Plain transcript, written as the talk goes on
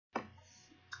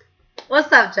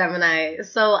What's up, Gemini?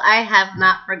 So I have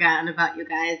not forgotten about you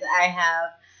guys. I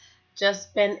have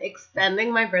just been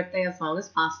extending my birthday as long as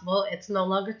possible. It's no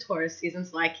longer Taurus season,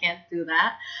 so I can't do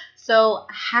that. So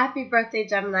happy birthday,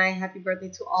 Gemini. Happy birthday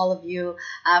to all of you.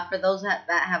 For those that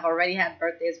have already had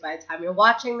birthdays by the time you're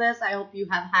watching this, I hope you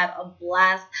have had a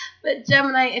blast. But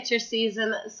Gemini, it's your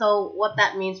season. So what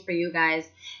that means for you guys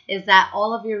is that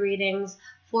all of your readings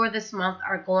for this month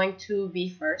are going to be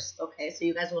first, okay? So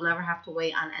you guys will never have to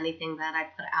wait on anything that I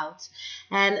put out.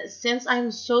 And since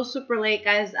I'm so super late,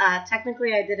 guys,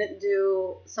 technically I didn't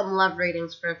do some love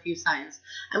readings for a few signs.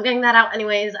 I'm getting that out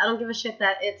anyways. I don't give a shit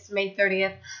that it's May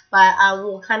 30th, but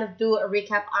we'll kind of do a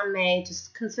recap on May.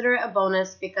 Just consider it a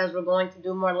bonus because we're going to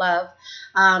do more love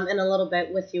in a little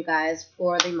bit with you guys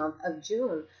for the month of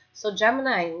June. So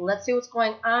Gemini, let's see what's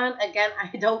going on. Again,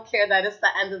 I don't care that it's the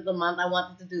end of the month. I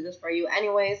wanted to do this for you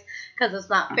anyways because it's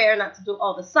not fair not to do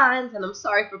all the signs. And I'm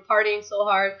sorry for partying so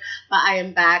hard, but I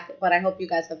am back. But I hope you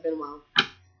guys have been well.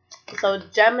 So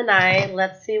Gemini,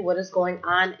 let's see what is going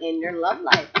on in your love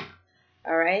life.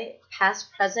 All right, past,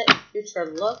 present, and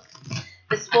future look.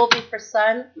 This will be for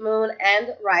Sun, Moon,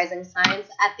 and Rising signs.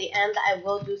 At the end, I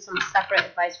will do some separate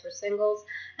advice for singles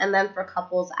and then for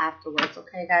couples afterwards,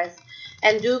 okay, guys?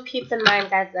 And do keep in mind,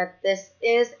 guys, that this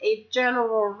is a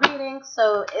general reading,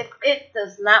 so if it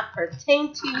does not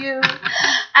pertain to you,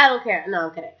 I don't care. No,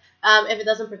 I'm kidding. If it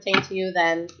doesn't pertain to you,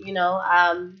 then, you know,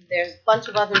 there's a bunch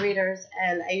of other readers,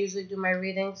 and I usually do my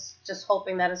readings just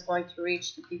hoping that it's going to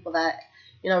reach the people that,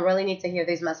 you know, really need to hear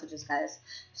these messages, guys.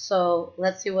 So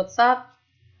let's see what's up.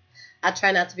 I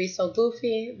try not to be so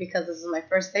goofy because this is my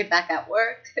first day back at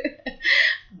work.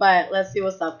 But let's see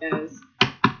what's up, guys.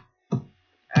 All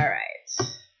right.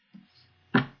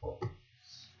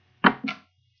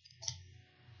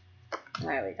 All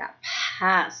right, we got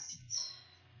past,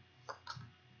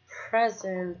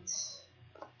 present,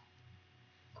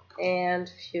 and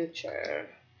future.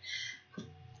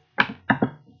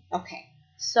 Okay.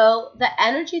 So the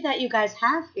energy that you guys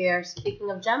have here, speaking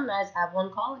of Geminis, I have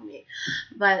one calling me.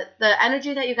 But the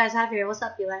energy that you guys have here, what's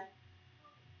up, Eli?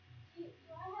 Do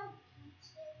I have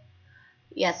pizza?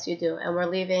 Yes, you do. And we're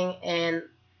leaving in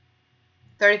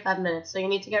 35 minutes, so you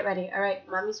need to get ready. All right,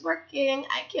 mommy's working.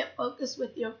 I can't focus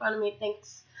with you in front of me.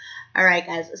 Thanks. All right,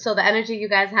 guys. So the energy you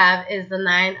guys have is the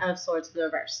Nine of Swords in the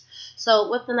reverse.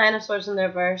 So with the Nine of Swords in the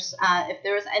reverse, if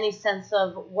there was any sense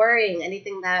of worrying,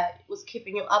 anything that was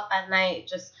keeping you up at night,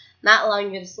 just not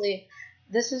allowing you to sleep,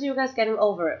 this is you guys getting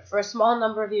over it. For a small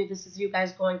number of you, this is you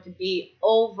guys going to be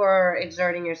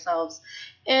overexerting yourselves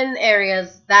in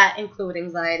areas that include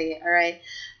anxiety, all right?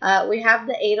 We have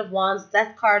the Eight of Wands,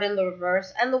 Death card in the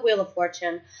reverse, and the Wheel of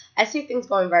Fortune. I see things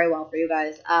going very well for you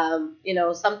guys. You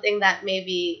know, something that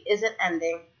maybe isn't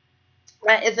ending,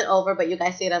 that isn't over, but you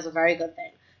guys see it as a very good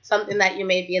thing. Something that you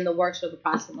may be in the works or the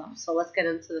process of. So let's get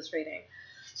into this reading.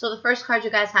 So the first card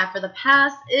you guys have for the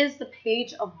past is the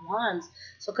Page of Wands.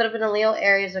 So it could have been a Leo,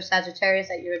 Aries, or Sagittarius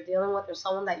that you were dealing with, or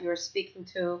someone that you were speaking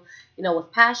to, you know,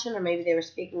 with passion, or maybe they were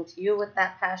speaking to you with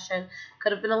that passion.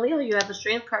 Could have been a Leo. You have the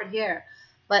Strength card here.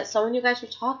 But someone you guys were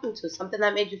talking to, something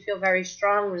that made you feel very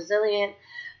strong, resilient,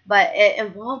 but it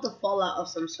involved a fallout of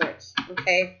some sorts,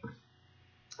 okay?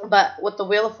 But with the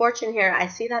Wheel of Fortune here, I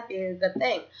see that being a good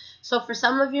thing. So for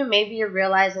some of you, maybe you're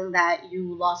realizing that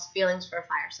you lost feelings for a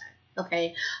fire sign.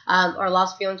 Okay, or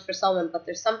lost feelings for someone, but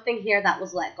there's something here that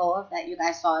was let go of that you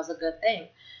guys saw as a good thing.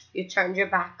 You turned your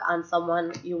back on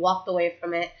someone, you walked away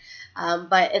from it,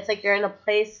 but it's like you're in a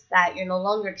place that you're no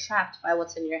longer trapped by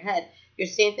what's in your head. You're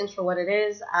seeing things for what it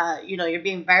is. You know, you're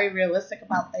being very realistic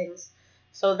about things,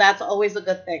 so that's always a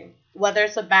good thing. Whether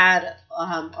it's a bad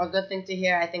or good thing to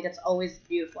hear, I think it's always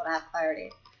beautiful to have clarity.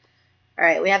 All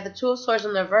right, we have the Two of Swords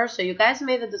in the reverse, so you guys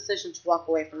made the decision to walk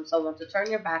away from someone, to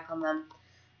turn your back on them.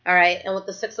 All right, and with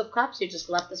the Six of Cups, you just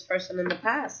left this person in the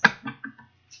past.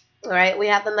 All right, we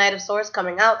have the Knight of Swords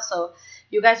coming out, so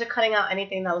you guys are cutting out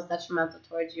anything that was detrimental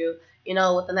towards you. You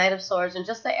know, with the Knight of Swords and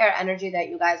just the air energy that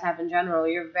you guys have in general,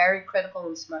 you're very critical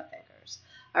and smart thinkers.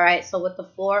 All right, so with the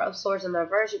Four of Swords in the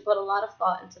reverse, you put a lot of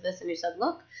thought into this, and you said,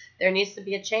 look, there needs to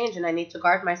be a change, and I need to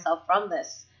guard myself from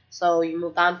this. So you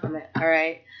moved on from it, all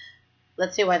right?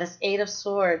 Let's see why this Eight of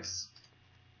Swords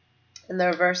in the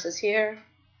reverse is here.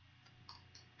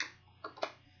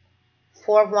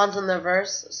 Four of Wands in the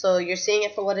reverse, so you're seeing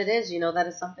it for what it is. You know that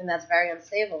is something that's very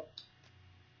unstable.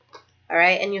 All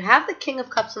right, and you have the King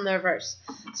of Cups in the reverse.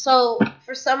 So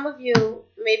for some of you,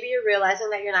 maybe you're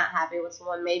realizing that you're not happy with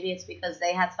someone. Maybe it's because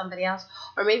they had somebody else,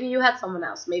 or maybe you had someone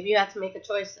else. Maybe you had to make a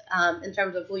choice in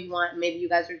terms of who you want. Maybe you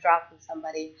guys are dropping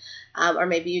somebody, or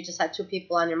maybe you just had two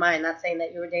people on your mind. Not saying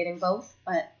that you were dating both,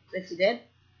 but if you did,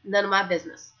 none of my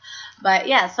business. But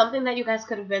yeah, something that you guys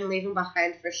could have been leaving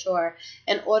behind for sure.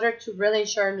 In order to really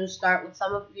ensure a new start with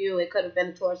some of you, it could have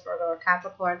been Taurus, Virgo, or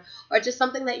Capricorn, or just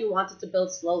something that you wanted to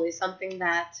build slowly, something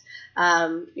that,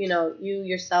 you know, you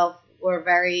yourself were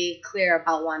very clear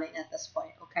about wanting at this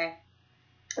point, okay?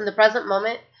 In the present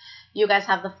moment, you guys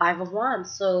have the Five of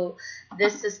Wands. So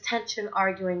this is tension,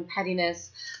 arguing,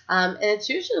 pettiness. And it's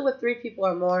usually with 3 people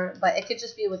or more, but it could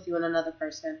just be with you and another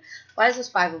person. Why is this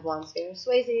Five of Wands here?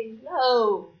 Swayze,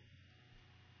 no.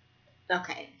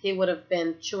 Okay, he would have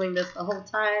been chewing this the whole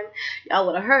time. Y'all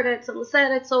would have heard it. So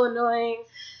Lissette, it's so annoying.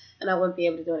 And I wouldn't be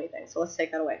able to do anything. So let's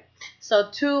take that away. So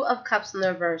 2 of Cups in the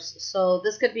reverse. So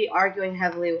this could be arguing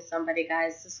heavily with somebody,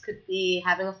 guys. This could be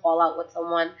having a fallout with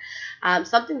someone.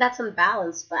 Something that's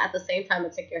imbalanced, but at the same time,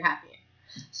 it's like you're happy.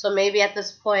 So maybe at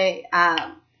this point,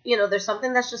 you know, there's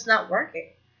something that's just not working.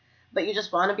 But you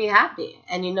just want to be happy.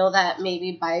 And you know that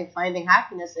maybe by finding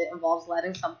happiness, it involves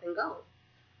letting something go.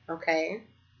 Okay?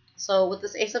 So with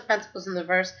this Ace of Pentacles in the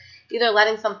reverse, either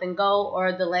letting something go or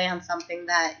a delay on something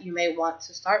that you may want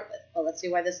to start with. But let's see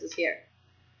why this is here.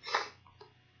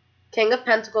 King of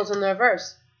Pentacles in the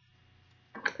reverse.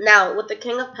 Now, with the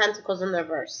King of Pentacles in the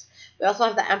reverse, we also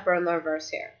have the Emperor in the reverse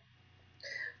here.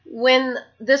 When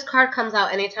this card comes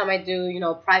out, anytime I do, you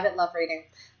know, private love reading,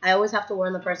 I always have to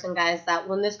warn the person, guys, that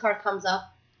when this card comes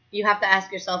up, you have to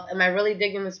ask yourself, am I really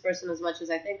digging this person as much as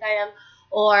I think I am?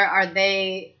 Or are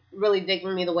they really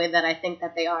digging me the way that I think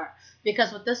that they are?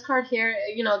 Because with this card here,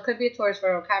 you know, it could be a Taurus,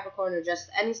 Virgo, Capricorn, or just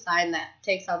any sign that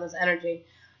takes on this energy.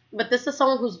 But this is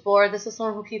someone who's bored. This is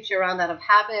someone who keeps you around out of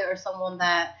habit, or someone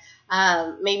that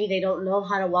maybe they don't know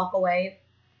how to walk away.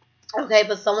 Okay,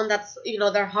 but someone that's, you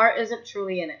know, their heart isn't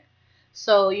truly in it.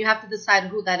 So you have to decide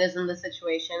who that is in this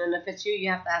situation. And if it's you, you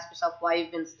have to ask yourself why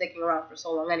you've been sticking around for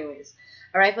so long anyways.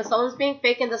 All right, but someone's being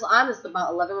fake and dishonest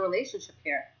about a loving relationship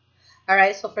here. All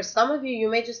right, so for some of you, you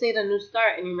may just need a new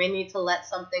start, and you may need to let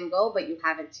something go, but you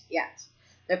haven't yet.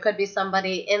 There could be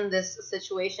somebody in this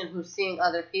situation who's seeing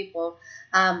other people,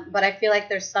 but I feel like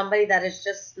there's somebody that is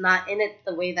just not in it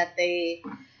the way that they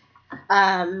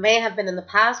may have been in the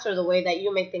past, or the way that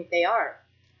you may think they are.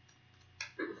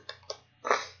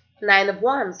 9 of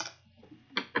Wands.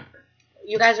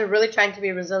 You guys are really trying to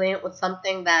be resilient with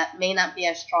something that may not be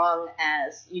as strong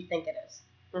as you think it is.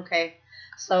 Okay,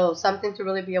 so something to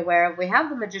really be aware of. We have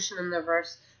the Magician in the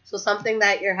reverse, so something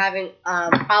that you're having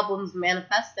problems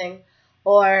manifesting,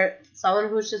 or someone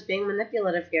who's just being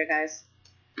manipulative here, guys.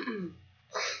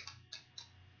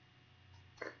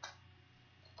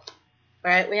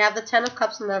 All right, we have the 10 of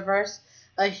Cups in the reverse,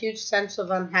 a huge sense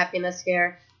of unhappiness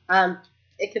here.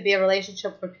 It could be a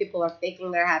relationship where people are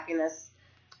faking their happiness.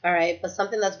 All right, but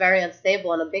something that's very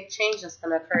unstable, and a big change that's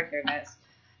going to occur here, guys.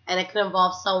 And it could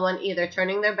involve someone either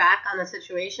turning their back on the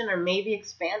situation, or maybe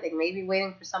expanding, maybe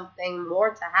waiting for something more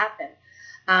to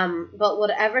happen. But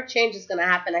whatever change is going to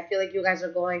happen, I feel like you guys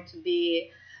are going to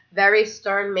be very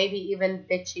stern, maybe even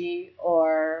bitchy,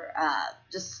 or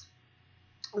just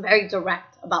very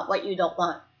direct about what you don't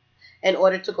want, in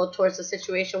order to go towards a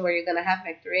situation where you're going to have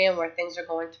victory and where things are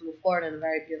going to move forward in a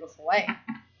very beautiful way.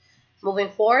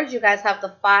 Moving forward, you guys have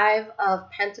the 5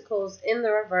 of Pentacles in the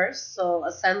reverse, so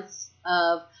a sense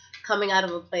of coming out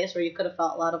of a place where you could have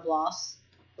felt a lot of loss,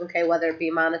 okay, whether it be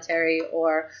monetary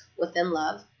or within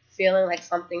love, feeling like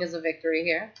something is a victory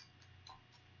here.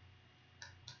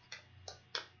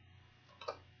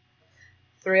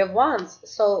 3 of Wands.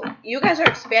 So you guys are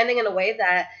expanding in a way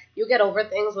that you get over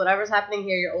things. Whatever's happening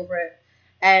here, you're over it.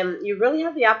 And you really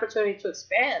have the opportunity to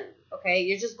expand, okay?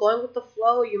 You're just going with the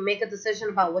flow. You make a decision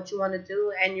about what you want to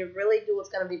do, and you really do what's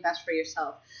going to be best for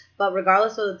yourself. But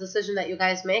regardless of the decision that you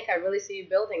guys make, I really see you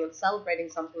building and celebrating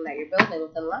something that you're building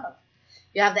within love.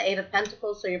 You have the 8 of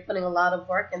Pentacles, so you're putting a lot of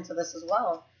work into this as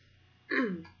well.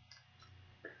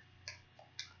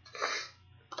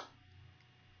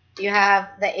 You have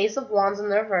the Ace of Wands in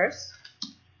the reverse.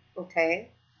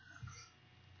 Okay.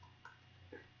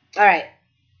 All right.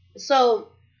 So,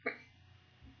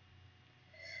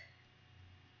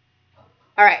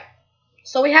 all right.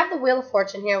 So we have the Wheel of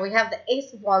Fortune here. We have the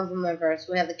Ace of Wands in the reverse.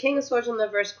 We have the King of Swords in the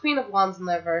reverse, Queen of Wands in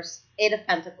the reverse, 8 of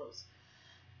Pentacles.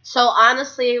 So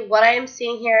honestly, what I am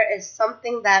seeing here is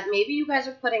something that maybe you guys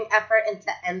are putting effort into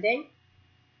ending.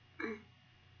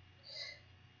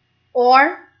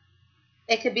 Or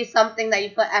it could be something that you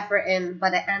put effort in,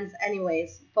 but it ends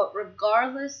anyways. But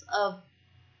regardless of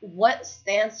what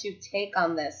stance you take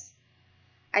on this,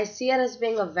 I see it as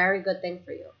being a very good thing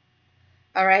for you.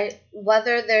 All right?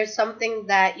 Whether there's something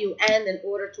that you end in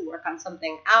order to work on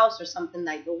something else, or something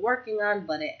that you're working on,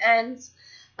 but it ends.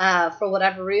 for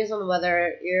whatever reason,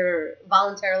 whether you're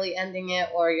voluntarily ending it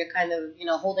or you're kind of,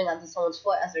 holding onto someone's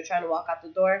foot as they're trying to walk out the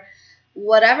door.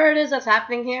 Whatever it is that's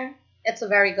happening here, it's a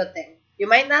very good thing. You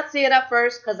might not see it at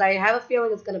first because I have a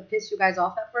feeling it's going to piss you guys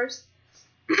off at first.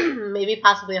 Maybe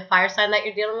possibly a fire sign that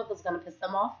you're dealing with is going to piss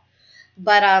them off.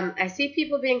 But I see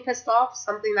people being pissed off,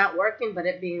 something not working, but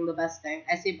it being the best thing.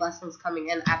 I see blessings coming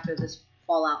in after this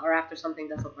fallout or after something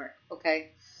doesn't work, okay?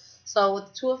 So with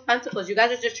the Two of Pentacles, you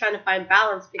guys are just trying to find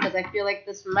balance because I feel like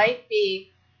this might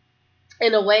be,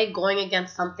 in a way, going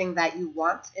against something that you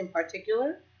want in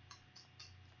particular.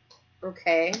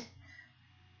 Okay.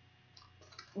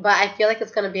 But I feel like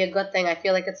it's going to be a good thing. I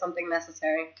feel like it's something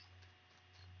necessary.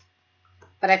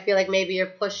 But I feel like maybe you're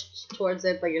pushed towards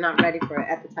it, but you're not ready for it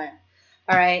at the time.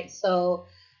 All right. So,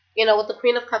 with the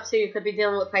Queen of Cups here, you could be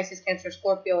dealing with Pisces, Cancer,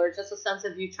 Scorpio, or just a sense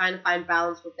of you trying to find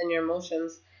balance within your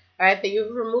emotions. All right. But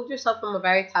you've removed yourself from a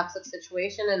very toxic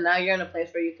situation, and now you're in a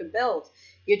place where you can build.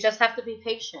 You just have to be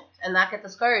patient and not get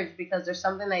discouraged because there's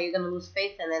something that you're going to lose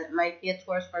faith in, and it might be a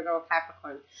Taurus, Virgo, or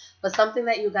Capricorn. But something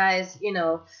that you guys,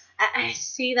 I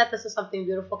see that this is something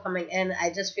beautiful coming in.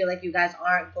 I just feel like you guys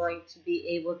aren't going to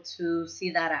be able to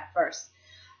see that at first.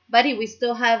 Buddy, we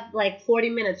still have like 40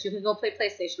 minutes. You can go play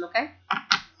PlayStation, okay?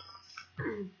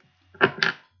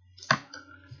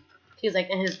 He's like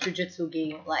in his jujitsu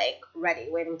gi, like ready,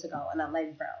 waiting to go. And I'm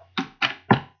like, bro,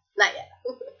 not yet.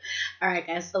 All right,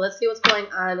 guys. So let's see what's going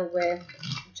on with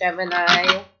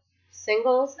Gemini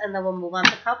singles, and then we'll move on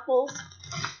to couples.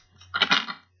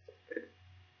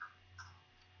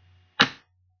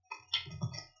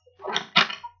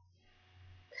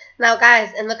 Now,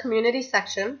 guys, in the community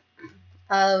section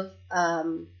of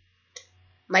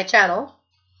my channel,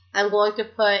 I'm going to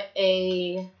put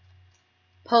a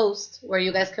post where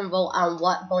you guys can vote on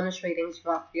what bonus readings you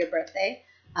want for your birthday.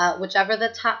 Whichever the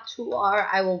top two are,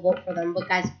 I will vote for them. But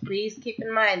guys, please keep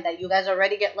in mind that you guys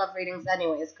already get love readings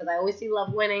anyways, because I always see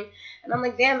love winning. And I'm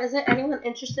like, damn, isn't anyone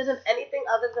interested in anything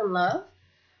other than love?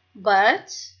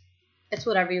 But it's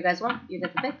whatever you guys want. You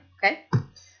get to pick, okay?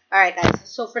 All right, guys.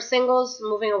 So for singles,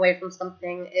 moving away from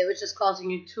something, it was just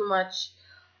causing you too much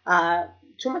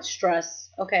stress,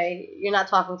 okay? You're not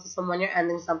talking to someone, you're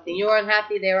ending something. You were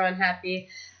unhappy, they were unhappy.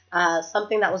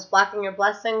 Something that was blocking your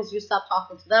blessings, you stop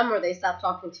talking to them or they stop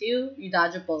talking to you, you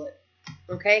dodge a bullet,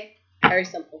 okay? Very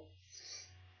simple.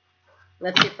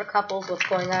 Let's see for couples what's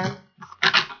going on.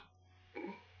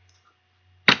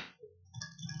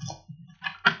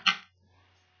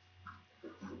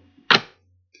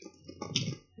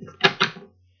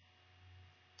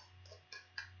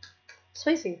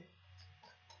 Swayze.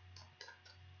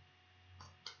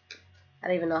 I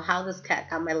don't even know how this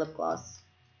cat got my lip gloss.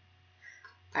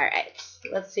 Alright,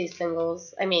 let's see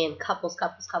singles. I mean, couples,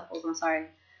 I'm sorry.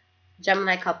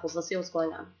 Gemini couples, let's see what's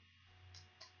going on.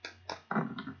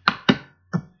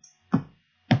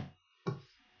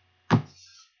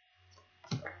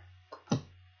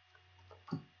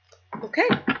 Okay,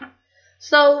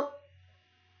 so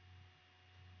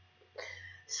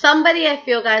somebody, I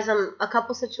feel, guys, in a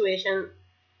couple situation,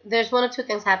 there's one of two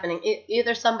things happening.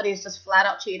 Either somebody's just flat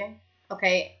out cheating,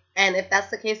 okay, and if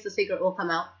that's the case, the secret will come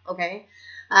out, okay.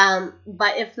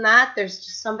 But if not, there's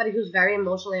just somebody who's very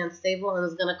emotionally unstable and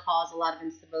is going to cause a lot of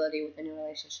instability within your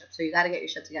relationship. So you got to get your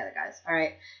shit together, guys. All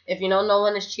right. If you know no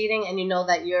one is cheating and you know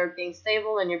that you're being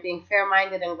stable and you're being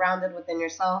fair-minded and grounded within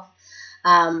yourself,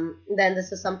 then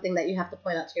this is something that you have to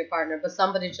point out to your partner. But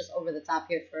somebody's just over the top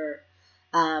here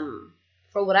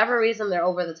for whatever reason, they're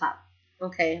over the top.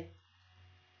 Okay.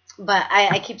 But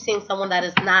I keep seeing someone that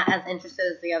is not as interested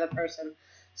as the other person.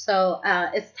 So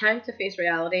it's time to face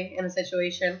reality in a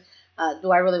situation.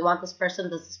 Do I really want this person?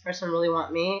 Does this person really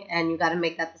want me? And you got to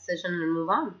make that decision and move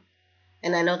on.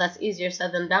 And I know that's easier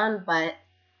said than done, but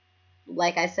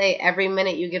like I say, every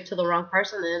minute you give to the wrong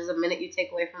person is a minute you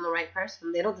take away from the right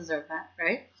person. They don't deserve that,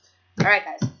 right? All right,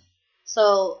 guys.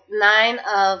 So 9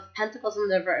 of Pentacles in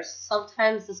reverse.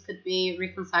 Sometimes this could be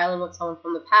reconciling with someone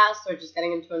from the past or just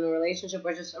getting into a new relationship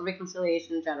or just a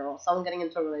reconciliation in general. Someone getting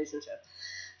into a relationship.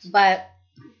 But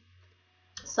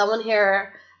someone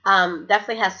here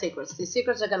definitely has secrets. These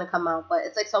secrets are going to come out, but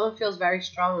it's like someone feels very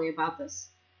strongly about this.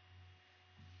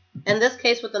 In this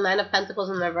case, with the 9 of Pentacles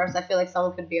in reverse, I feel like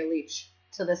someone could be a leech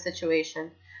to this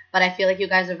situation. But I feel like you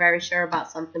guys are very sure about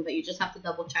something, but you just have to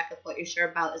double check if what you're sure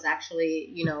about is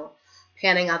actually,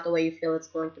 panning out the way you feel it's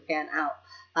going to pan out.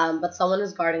 But someone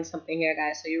is guarding something here,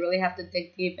 guys. So you really have to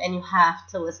dig deep, and you have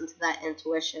to listen to that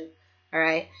intuition. All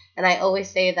right. And I always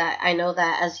say that I know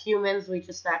that as humans, we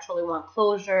just naturally want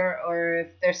closure, or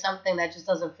if there's something that just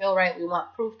doesn't feel right, we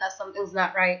want proof that something's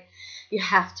not right. You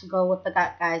have to go with the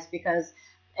gut, guys, because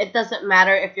it doesn't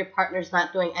matter if your partner's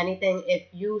not doing anything. If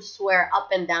you swear up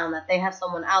and down that they have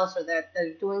someone else or that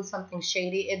they're doing something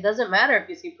shady, it doesn't matter if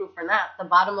you see proof or not. The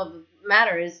bottom of the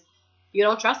matter is you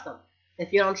don't trust them.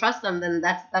 If you don't trust them, then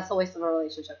that's a waste of a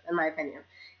relationship, in my opinion.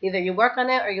 Either you work on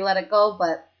it or you let it go,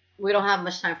 but we don't have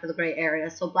much time for the gray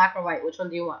area. So black or white, which one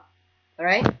do you want? All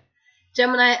right?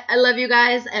 Gemini, I love you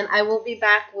guys, and I will be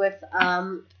back with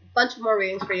a bunch of more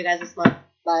readings for you guys this month.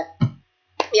 But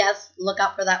yes, look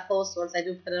out for that post once I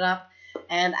do put it up,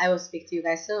 and I will speak to you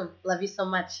guys soon. Love you so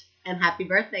much, and happy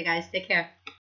birthday, guys. Take care.